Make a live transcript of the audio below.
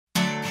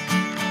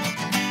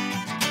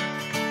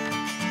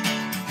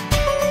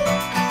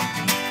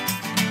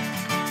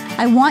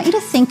I want you to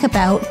think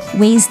about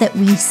ways that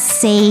we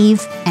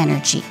save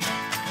energy.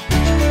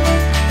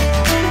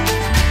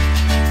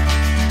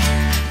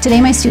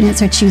 Today, my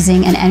students are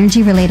choosing an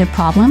energy-related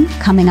problem,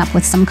 coming up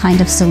with some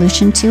kind of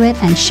solution to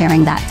it, and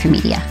sharing that through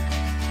media.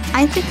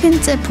 I think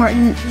it's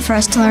important for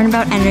us to learn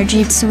about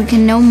energy so we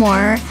can know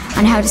more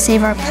on how to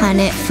save our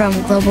planet from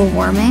global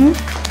warming.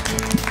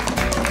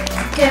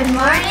 Good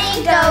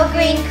morning, Go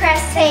Green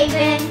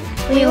Cresthaven.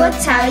 We will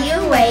tell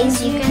you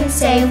ways you can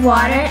save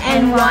water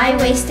and why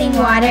wasting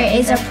water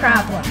is a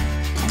problem.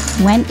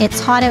 When it's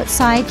hot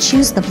outside,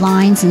 choose the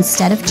blinds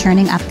instead of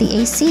turning up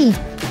the AC.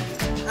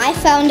 I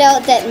found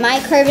out that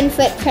my carbon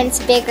footprint's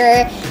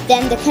bigger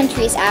than the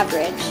country's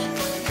average.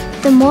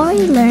 The more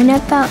we learn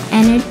about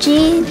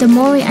energy, the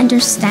more we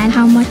understand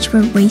how much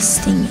we're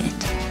wasting it.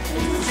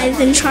 I've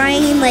been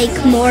trying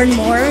more and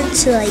more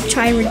to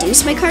try and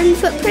reduce my carbon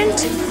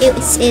footprint.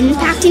 It's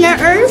impacting our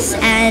Earth,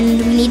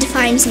 and we need to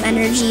find some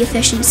energy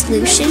efficient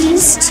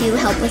solutions to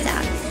help with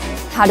that.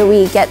 How do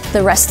we get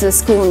the rest of the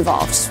school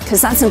involved?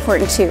 Because that's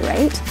important too,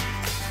 right?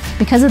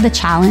 Because of the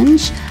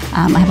challenge,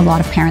 I have a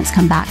lot of parents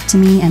come back to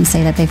me and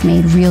say that they've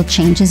made real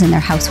changes in their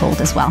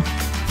household as well.